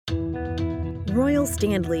Royal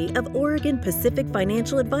Standley of Oregon Pacific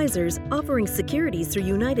Financial Advisors, offering securities through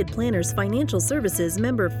United Planners Financial Services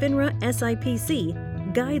member FINRA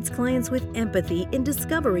SIPC, guides clients with empathy in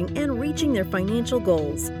discovering and reaching their financial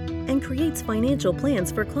goals, and creates financial plans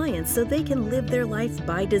for clients so they can live their life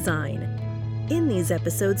by design. In these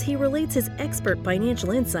episodes, he relates his expert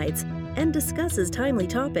financial insights and discusses timely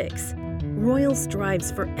topics. Royal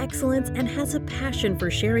strives for excellence and has a passion for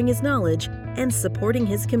sharing his knowledge and supporting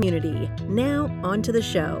his community. Now, on to the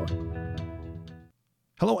show.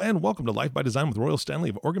 Hello and welcome to Life by Design with Royal Standley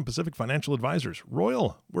of Oregon Pacific Financial Advisors.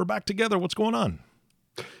 Royal, we're back together. What's going on?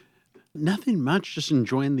 Nothing much, just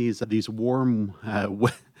enjoying these warm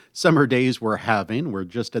summer days we're having. We're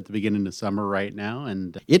just at the beginning of summer right now,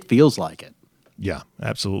 and it feels like it. Yeah,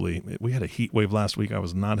 absolutely. We had a heat wave last week. I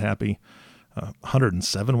was not happy.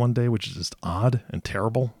 107 one day, which is just odd and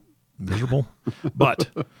terrible, miserable. But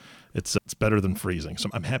it's better than freezing, so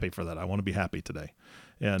I'm happy for that. I want to be happy today.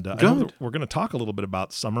 And I know that we're going to talk a little bit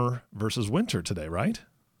about summer versus winter today, right?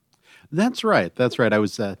 That's right. I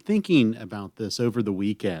was thinking about this over the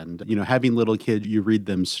weekend. You know, having little kids, you read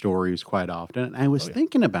them stories quite often. And I was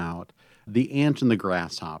thinking about the ant and the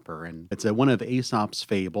grasshopper, and it's one of Aesop's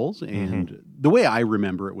fables. And the way I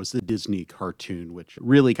remember it was the Disney cartoon, which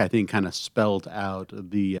really, I think, kind of spelled out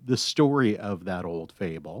the story of that old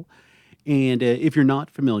fable. And if you're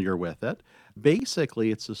not familiar with it,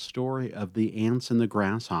 basically it's a story of the ants and the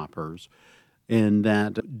grasshoppers, and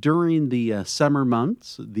that during the summer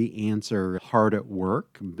months, the ants are hard at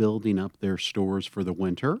work building up their stores for the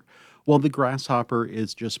winter, while the grasshopper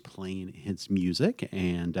is just playing his music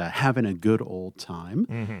and having a good old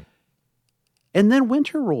time. And then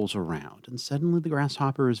winter rolls around, and suddenly the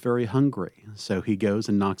grasshopper is very hungry. So he goes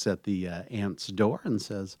and knocks at the ant's door and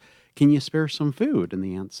says, "Can you spare some food?" And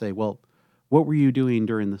the ants say, "Well, what were you doing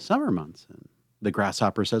during the summer months?" And the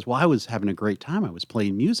grasshopper says, "Well, I was having a great time. I was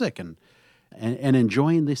playing music and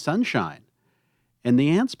enjoying the sunshine." And the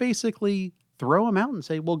ants basically throw him out and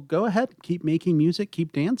say, "Well, go ahead, keep making music,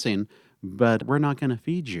 keep dancing, but we're not going to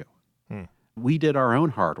feed you. We did our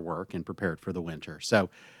own hard work and prepared for the winter."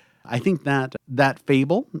 So I think that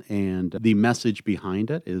fable and the message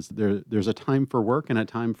behind it is there's a time for work and a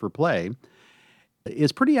time for play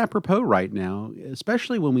is pretty apropos right now,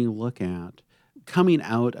 especially when we look at coming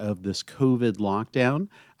out of this COVID lockdown.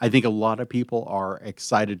 I think a lot of people are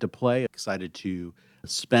excited to play, excited to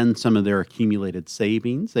spend some of their accumulated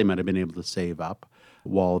savings they might have been able to save up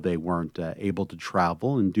while they weren't able to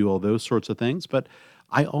travel and do all those sorts of things. But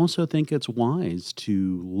I also think it's wise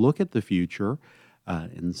to look at the future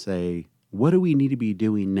and say, what do we need to be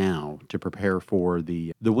doing now to prepare for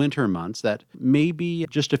the winter months that may be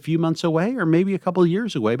just a few months away or maybe a couple of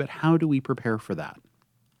years away, but how do we prepare for that?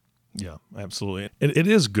 Yeah, absolutely. It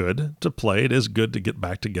is good to play. It is good to get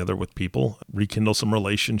back together with people, rekindle some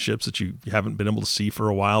relationships that you haven't been able to see for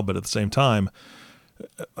a while. But at the same time,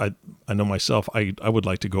 I know myself, I would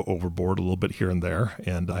like to go overboard a little bit here and there,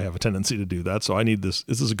 and I have a tendency to do that. So I need this.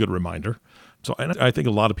 This is a good reminder. So I think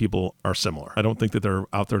a lot of people are similar. I don't think that they're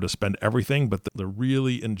out there to spend everything, but they're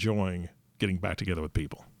really enjoying getting back together with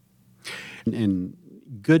people. And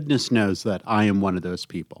goodness knows that I am one of those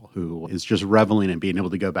people who is just reveling in being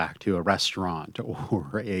able to go back to a restaurant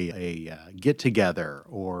or a get-together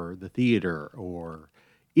or the theater or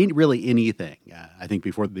really anything. I think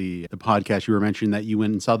before the podcast, you were mentioning that you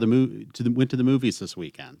went and saw went to the movies this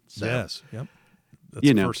weekend. So, yes, yep. That's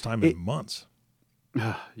the first time in months.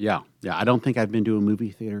 Yeah. I don't think I've been to a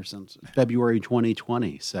movie theater since February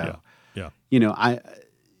 2020. So, yeah.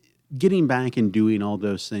 Getting back and doing all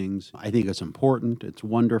those things, I think it's important. It's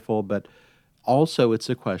wonderful, but also it's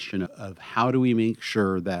a question of how do we make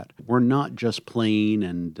sure that we're not just playing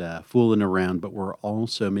and fooling around, but we're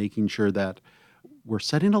also making sure that we're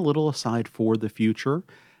setting a little aside for the future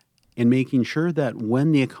and making sure that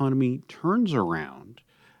when the economy turns around,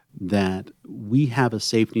 that we have a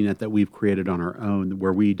safety net that we've created on our own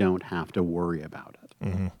where we don't have to worry about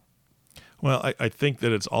it. Well, I think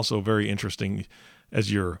that it's also very interesting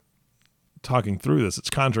as you're talking through this, it's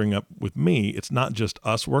conjuring up with me. It's not just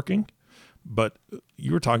us working, but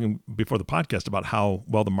you were talking before the podcast about how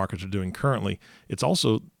well the markets are doing currently. It's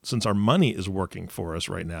also, since our money is working for us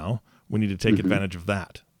right now, we need to take advantage of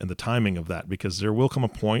that and the timing of that, because there will come a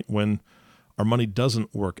point when our money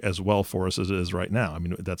doesn't work as well for us as it is right now. I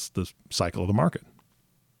mean, that's the cycle of the market.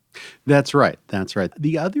 That's right.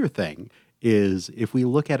 The other thing is, if we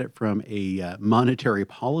look at it from a monetary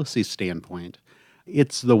policy standpoint,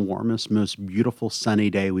 it's the warmest, most beautiful sunny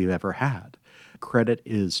day we've ever had. Credit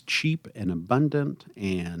is cheap and abundant,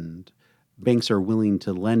 and banks are willing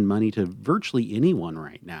to lend money to virtually anyone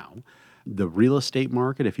right now. The real estate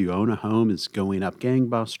market, if you own a home, is going up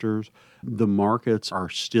gangbusters. The markets are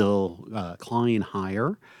still climbing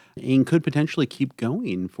higher and could potentially keep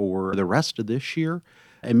going for the rest of this year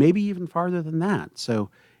and maybe even farther than that. So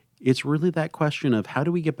it's really that question of how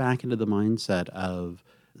do we get back into the mindset of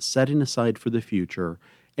setting aside for the future,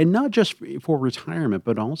 and not just for retirement,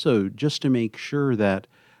 but also just to make sure that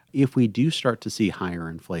if we do start to see higher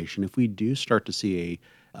inflation, if we do start to see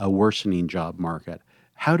a worsening job market,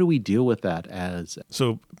 how do we deal with that as?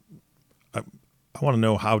 So I want to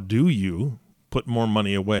know, how do you put more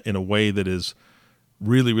money away in a way that is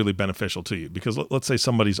really, really beneficial to you? Because let's say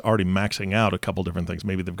somebody's already maxing out a couple different things.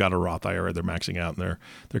 Maybe they've got a Roth IRA, they're maxing out, and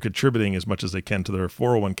they're contributing as much as they can to their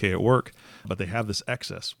 401k at work, but they have this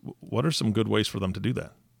excess. What are some good ways for them to do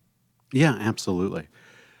that? Yeah, absolutely.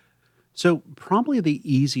 So probably the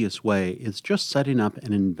easiest way is just setting up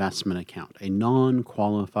an investment account, a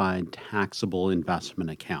non-qualified taxable investment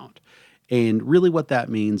account. And really what that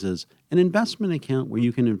means is an investment account where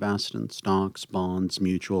you can invest in stocks, bonds,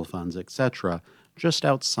 mutual funds, etc., just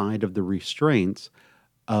outside of the restraints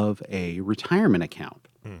of a retirement account.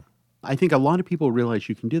 I think a lot of people realize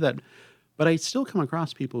you can do that, but I still come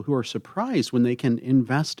across people who are surprised when they can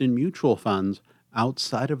invest in mutual funds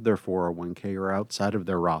outside of their 401k or outside of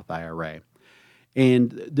their Roth IRA.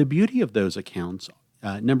 And the beauty of those accounts,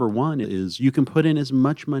 number one, is you can put in as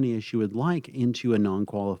much money as you would like into a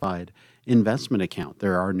non-qualified investment account.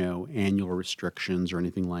 There are no annual restrictions or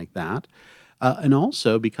anything like that. And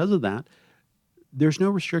also, because of that, there's no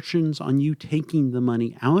restrictions on you taking the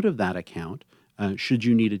money out of that account should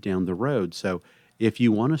you need it down the road. So if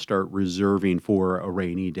you want to start reserving for a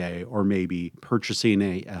rainy day or maybe purchasing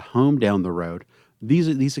a home down the road,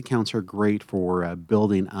 these accounts are great for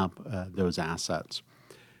building up those assets.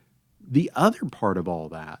 The other part of all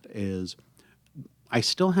that is I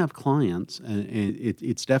still have clients, and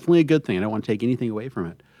it's definitely a good thing. I don't want to take anything away from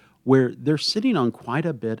it, where they're sitting on quite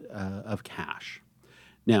a bit of cash.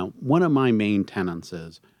 Now, one of my main tenets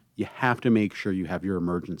is you have to make sure you have your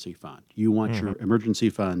emergency fund. You want your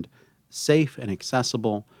emergency fund safe and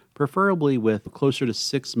accessible, preferably with closer to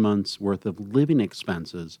 6 months worth of living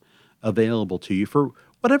expenses available to you for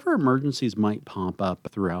whatever emergencies might pop up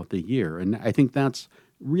throughout the year. And I think that's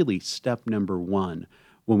really step number one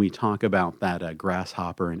when we talk about that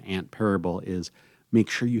grasshopper and ant parable, is make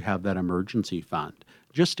sure you have that emergency fund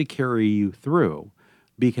just to carry you through,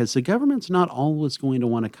 because the government's not always going to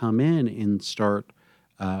want to come in and start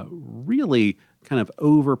really kind of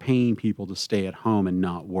overpaying people to stay at home and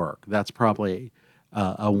not work. That's probably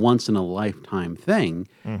a once-in-a-lifetime thing.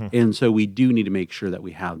 And so we do need to make sure that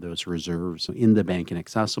we have those reserves in the bank and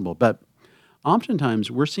accessible. But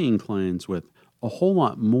oftentimes we're seeing clients with a whole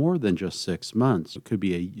lot more than just 6 months. It could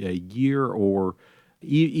be a year or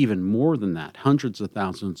even more than that, hundreds of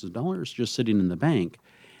thousands of dollars just sitting in the bank.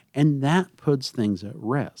 And that puts things at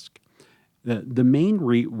risk. The main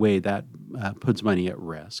way that puts money at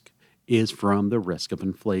risk is from the risk of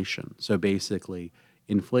inflation. So basically,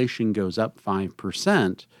 inflation goes up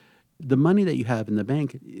 5%, the money that you have in the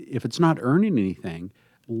bank, if it's not earning anything,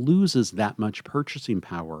 loses that much purchasing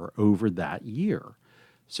power over that year.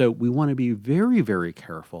 So we want to be very, very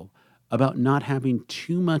careful about not having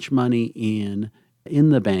too much money in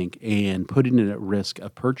the bank and putting it at risk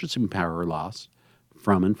of purchasing power loss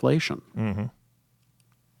from inflation.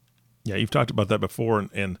 Yeah, you've talked about that before.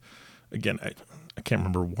 And again, I can't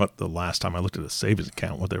remember what the last time I looked at a savings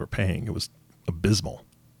account, what they were paying. It was abysmal.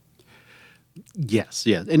 Yes.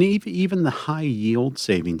 And even the high yield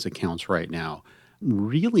savings accounts right now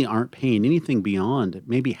really aren't paying anything beyond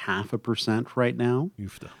maybe 0.5% right now.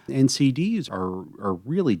 Oofta. And CDs are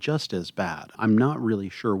really just as bad. I'm not really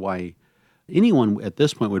sure why anyone at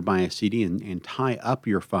this point would buy a CD and tie up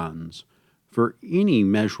your funds for any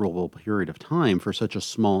measurable period of time for such a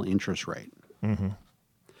small interest rate.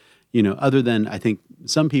 Other than I think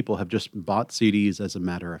some people have just bought CDs as a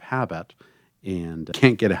matter of habit and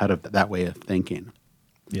can't get out of that way of thinking.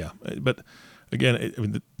 Yeah. But again, I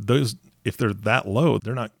mean, those, if they're that low,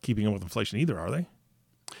 they're not keeping up with inflation either, are they?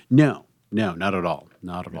 No, not at all.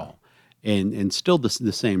 Not at all. And still the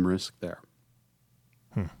same risk there.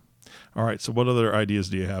 All right. So what other ideas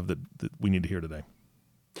do you have that we need to hear today?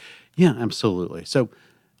 Yeah, absolutely. So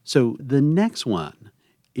the next one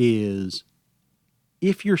is,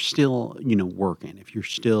 if you're still, working, if you're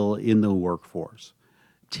still in the workforce,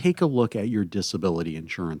 take a look at your disability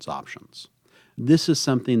insurance options. This is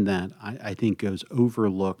something that I think goes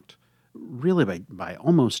overlooked really by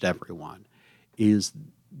almost everyone, is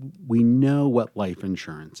we know what life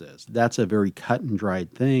insurance is. That's a very cut and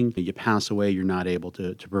dried thing. You pass away, you're not able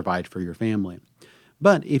to provide for your family.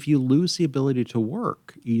 But if you lose the ability to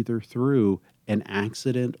work, either through an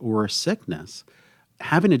accident or a sickness,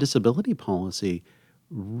 having a disability policy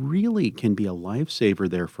really can be a lifesaver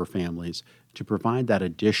there for families to provide that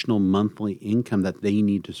additional monthly income that they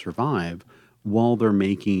need to survive while they're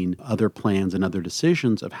making other plans and other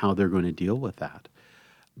decisions of how they're going to deal with that.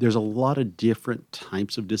 There's a lot of different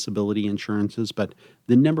types of disability insurances, but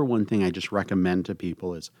the number one thing I just recommend to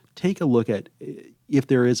people is take a look at if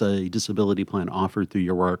there is a disability plan offered through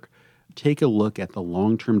your work, take a look at the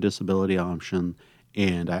long-term disability option,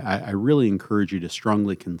 and I really encourage you to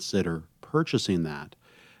strongly consider purchasing that,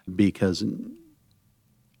 because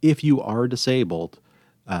if you are disabled,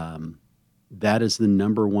 that is the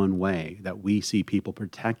number one way that we see people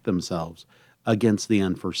protect themselves against the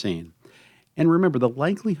unforeseen. And remember, the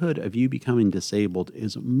likelihood of you becoming disabled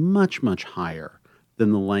is much, much higher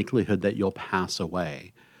than the likelihood that you'll pass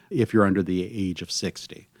away if you're under the age of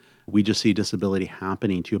 60. We just see disability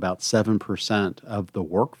happening to about 7% of the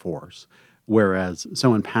workforce, whereas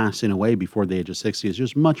someone passing away before the age of 60 is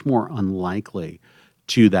just much more unlikely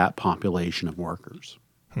to that population of workers.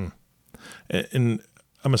 And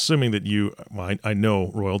I'm assuming that I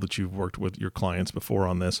know, Royal, that you've worked with your clients before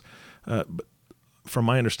on this, but from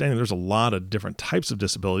my understanding, there's a lot of different types of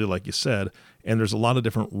disability, like you said, and there's a lot of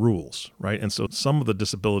different rules, right? And so some of the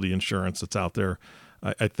disability insurance that's out there,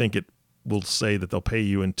 I think it will say that they'll pay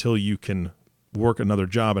you until you can work another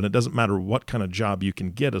job. And it doesn't matter what kind of job you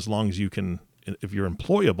can get, as long as you can, if you're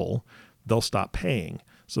employable, they'll stop paying.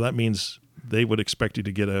 So that means they would expect you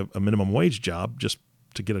to get a minimum wage job just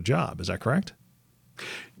to get a job. Is that correct?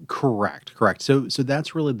 Correct. So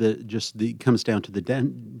that's really comes down to the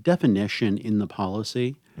definition in the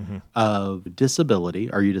policy of disability.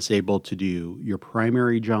 Are you disabled to do your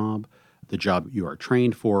primary job, the job you are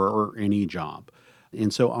trained for, or any job?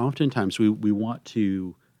 And so oftentimes we want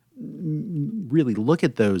to really look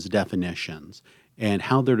at those definitions and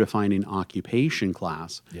how they're defining occupation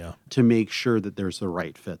class to make sure that there's the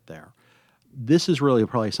right fit there. This is really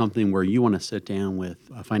probably something where you want to sit down with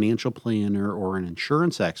a financial planner or an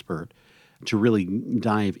insurance expert to really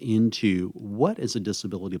dive into what is a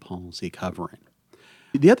disability policy covering.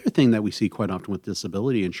 The other thing that we see quite often with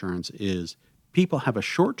disability insurance is people have a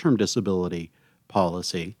short-term disability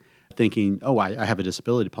policy thinking, oh, I have a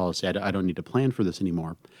disability policy. I don't need to plan for this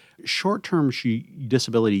anymore. Short-term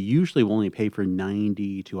disability usually will only pay for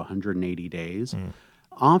 90 to 180 days.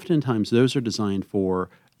 Oftentimes, those are designed for,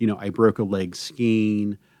 I broke a leg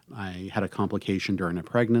skiing, I had a complication during a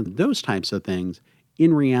pregnancy, those types of things.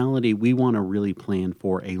 In reality, we want to really plan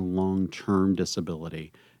for a long-term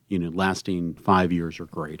disability, lasting 5 years or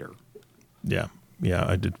greater. Yeah,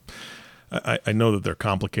 I did. I know that they're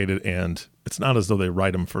complicated, and it's not as though they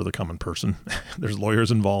write them for the common person. There's lawyers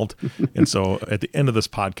involved. And so at the end of this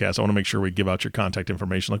podcast, I want to make sure we give out your contact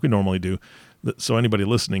information like we normally do, so anybody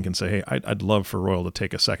listening can say, hey, I'd love for Royal to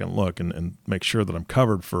take a second look and make sure that I'm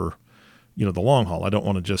covered for, the long haul. I don't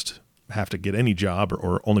want to just have to get any job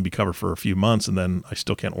or only be covered for a few months and then I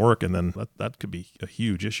still can't work, and then that could be a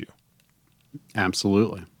huge issue.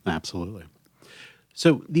 Absolutely.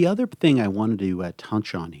 So the other thing I wanted to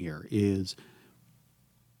touch on here is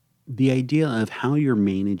the idea of how you're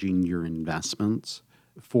managing your investments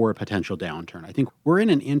for a potential downturn. I think we're in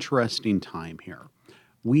an interesting time here.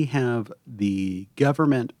 We have the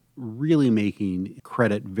government really making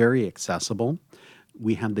credit very accessible.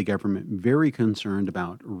 We have the government very concerned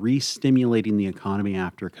about re-stimulating the economy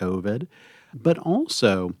after COVID, but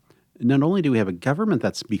also not only do we have a government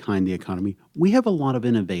that's behind the economy, we have a lot of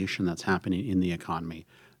innovation that's happening in the economy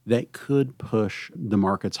that could push the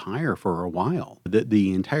markets higher for a while.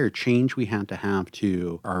 The entire change we had to have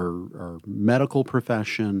to our medical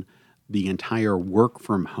profession, the entire work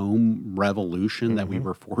from home revolution that we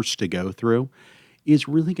were forced to go through is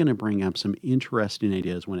really going to bring up some interesting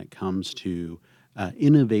ideas when it comes to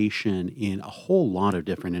innovation in a whole lot of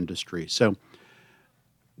different industries. So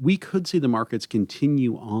we could see the markets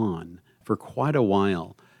continue on for quite a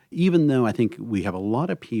while, even though I think we have a lot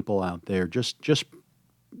of people out there just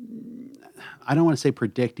I don't want to say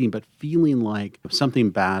predicting, but feeling like something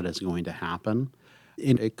bad is going to happen.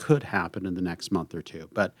 And it could happen in the next month or two,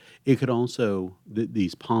 but it could also,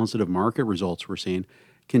 these positive market results we're seeing,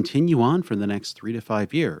 continue on for the next 3 to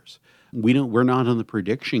 5 years. We're not in the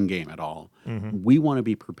prediction game at all. We want to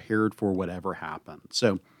be prepared for whatever happens.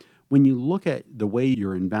 So when you look at the way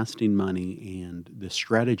you're investing money and the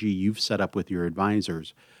strategy you've set up with your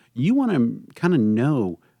advisors, you want to kind of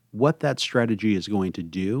know what that strategy is going to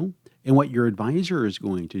do and what your advisor is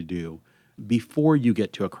going to do before you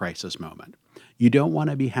get to a crisis moment. You don't want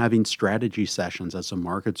to be having strategy sessions as the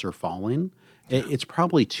markets are falling. It's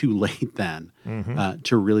probably too late then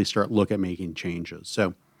to really start look at making changes.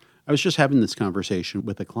 So I was just having this conversation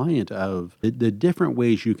with a client of the different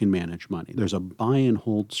ways you can manage money. There's a buy and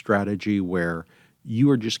hold strategy where you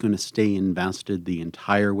are just going to stay invested the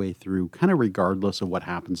entire way through, kind of regardless of what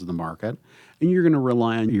happens in the market. And you're going to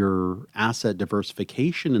rely on your asset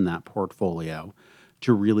diversification in that portfolio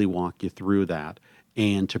to really walk you through that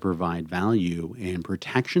and to provide value and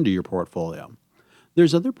protection to your portfolio.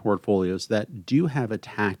 There's other portfolios that do have a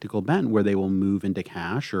tactical bent where they will move into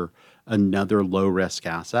cash or another low risk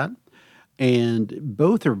asset. And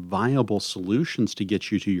both are viable solutions to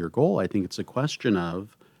get you to your goal. I think it's a question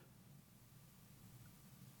of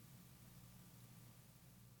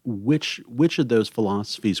which of those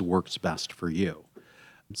philosophies works best for you.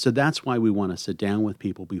 So that's why we want to sit down with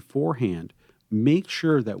people beforehand, make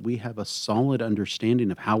sure that we have a solid understanding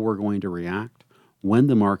of how we're going to react when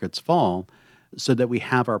the markets fall, so that we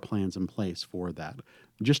have our plans in place for that.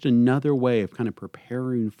 Just another way of kind of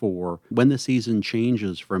preparing for when the season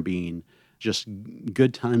changes from being just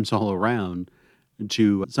good times all around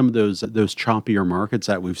to some of those choppier markets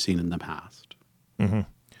that we've seen in the past. Mm-hmm.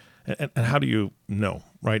 And how do you know,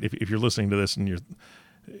 right? If you're listening to this and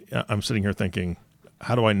I'm sitting here thinking,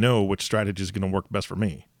 how do I know which strategy is going to work best for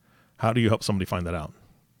me? How do you help somebody find that out?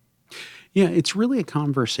 Yeah, it's really a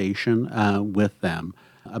conversation with them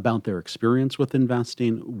about their experience with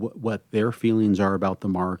investing, what their feelings are about the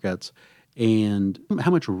markets, and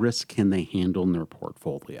how much risk can they handle in their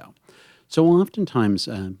portfolio. So oftentimes,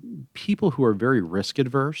 people who are very risk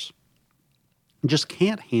adverse just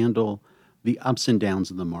can't handle the ups and downs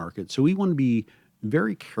of the market. So we want to be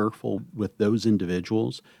very careful with those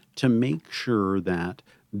individuals to make sure that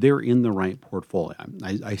they're in the right portfolio.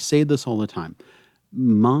 I say this all the time.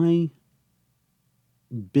 My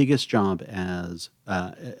biggest job as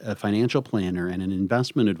a financial planner and an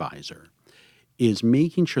investment advisor is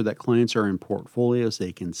making sure that clients are in portfolios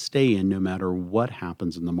they can stay in no matter what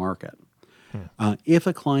happens in the market. If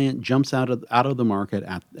a client jumps out of the market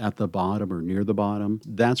at the bottom or near the bottom,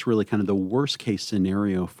 that's really kind of the worst case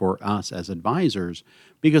scenario for us as advisors,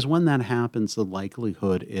 because when that happens, the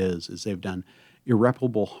likelihood is they've done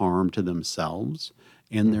irreparable harm to themselves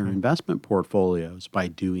and their investment portfolios by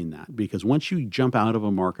doing that. Because once you jump out of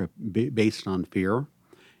a market based on fear,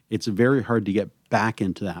 it's very hard to get back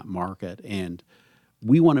into that market. And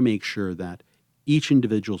we want to make sure that each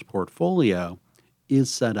individual's portfolio is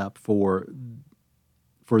set up for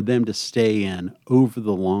them to stay in over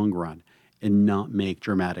the long run and not make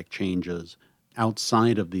dramatic changes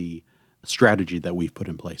outside of the strategy that we've put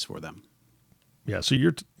in place for them. Yeah, so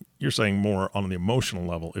you're saying more on the emotional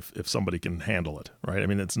level if somebody can handle it, right? I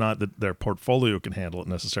mean, it's not that their portfolio can handle it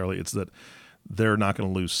necessarily. It's that they're not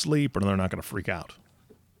going to lose sleep or they're not going to freak out.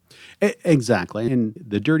 Exactly. And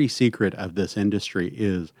the dirty secret of this industry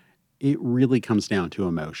is it really comes down to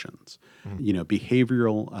emotions.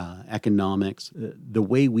 Behavioral economics, the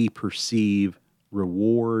way we perceive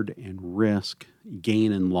reward and risk,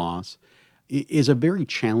 gain and loss, is a very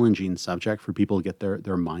challenging subject for people to get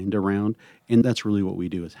their mind around. And that's really what we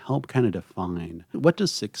do, is help kind of define what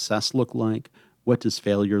does success look like, what does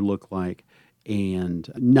failure look like,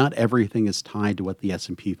 and not everything is tied to what the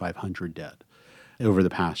S&P 500 did over the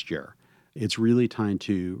past year. It's really tied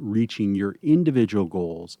to reaching your individual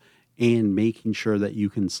goals and making sure that you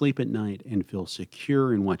can sleep at night and feel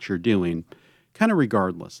secure in what you're doing, kind of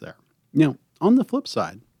regardless there. Now, on the flip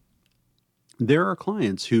side, there are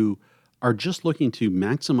clients who are just looking to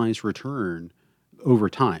maximize return over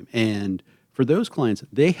time. And for those clients,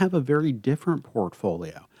 they have a very different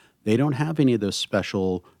portfolio. They don't have any of those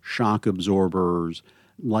special shock absorbers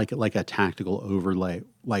like a tactical overlay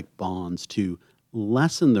like bonds to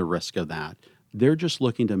lessen the risk of that. They're just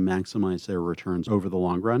looking to maximize their returns over the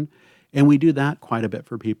long run. And we do that quite a bit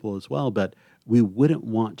for people as well, but we wouldn't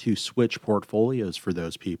want to switch portfolios for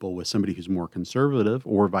those people with somebody who's more conservative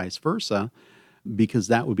or vice versa, because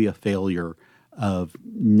that would be a failure of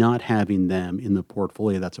not having them in the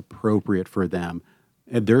portfolio that's appropriate for them,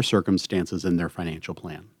 their circumstances, and their financial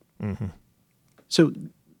plan. Mm-hmm. So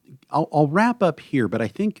I'll wrap up here, but I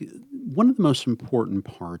think one of the most important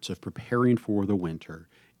parts of preparing for the winter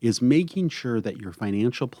is making sure that your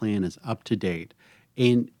financial plan is up to date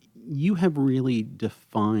and you have really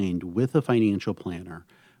defined with a financial planner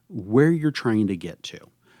where you're trying to get to.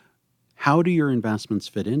 How do your investments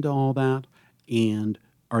fit into all that? And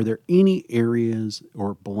are there any areas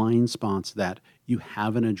or blind spots that you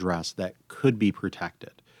haven't addressed that could be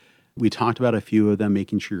protected? We talked about a few of them,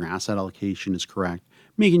 making sure your asset allocation is correct,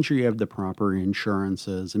 making sure you have the proper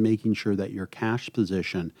insurances and making sure that your cash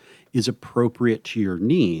position is appropriate to your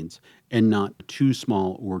needs and not too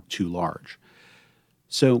small or too large.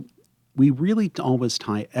 So we really always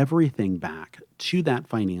tie everything back to that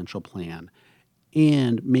financial plan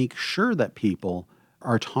and make sure that people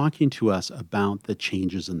are talking to us about the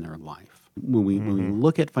changes in their life. When we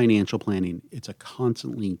look at financial planning, it's a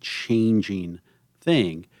constantly changing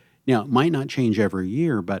thing. Now, it might not change every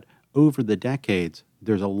year, but over the decades,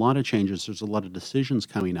 there's a lot of changes. There's a lot of decisions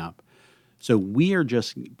coming up. So we are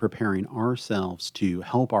just preparing ourselves to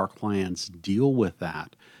help our clients deal with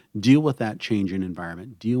that changing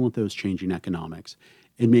environment, deal with those changing economics,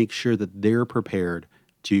 and make sure that they're prepared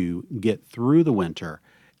to get through the winter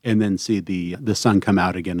and then see the sun come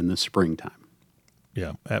out again in the springtime.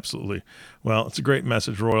 Yeah, absolutely. Well, it's a great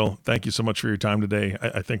message, Royal. Thank you so much for your time today.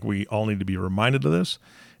 I think we all need to be reminded of this.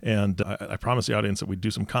 And I promise the audience that we do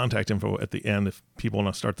some contact info at the end if people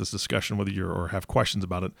want to start this discussion with you or have questions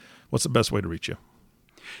about it. What's the best way to reach you?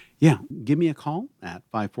 Yeah, give me a call at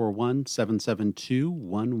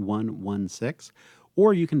 541-772-1116,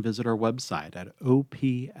 or you can visit our website at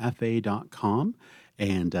opfa.com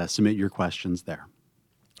and submit your questions there.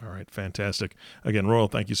 All right, fantastic. Again, Royal,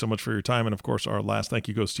 thank you so much for your time. And of course, our last thank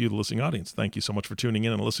you goes to you, the listening audience. Thank you so much for tuning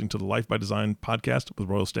in and listening to the Life by Design podcast with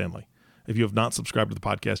Royal Stanley. If you have not subscribed to the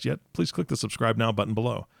podcast yet, please click the subscribe now button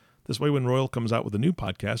below. This way, when Royal comes out with a new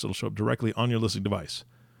podcast, it'll show up directly on your listening device.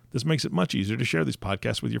 This makes it much easier to share these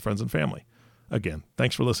podcasts with your friends and family. Again,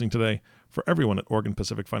 thanks for listening today. For everyone at Oregon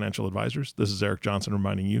Pacific Financial Advisors, this is Eric Johnson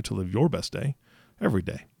reminding you to live your best day every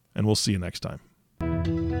day. And we'll see you next time.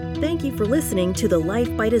 Thank you for listening to the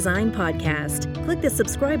Life by Design podcast. Click the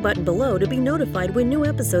subscribe button below to be notified when new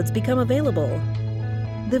episodes become available.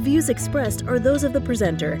 The views expressed are those of the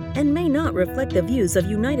presenter and may not reflect the views of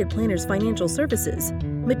United Planners Financial Services.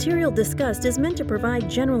 Material discussed is meant to provide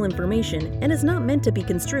general information and is not meant to be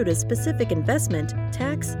construed as specific investment,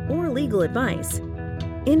 tax, or legal advice.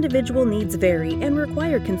 Individual needs vary and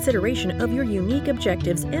require consideration of your unique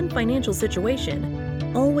objectives and financial situation.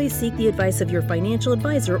 Always seek the advice of your financial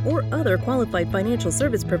advisor or other qualified financial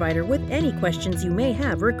service provider with any questions you may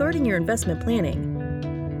have regarding your investment planning.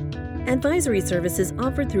 Advisory services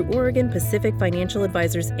offered through Oregon Pacific Financial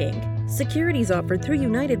Advisors, Inc. Securities offered through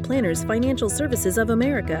United Planners Financial Services of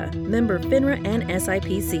America, member FINRA and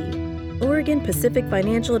SIPC. Oregon Pacific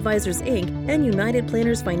Financial Advisors, Inc. and United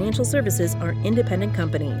Planners Financial Services are independent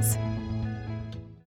companies.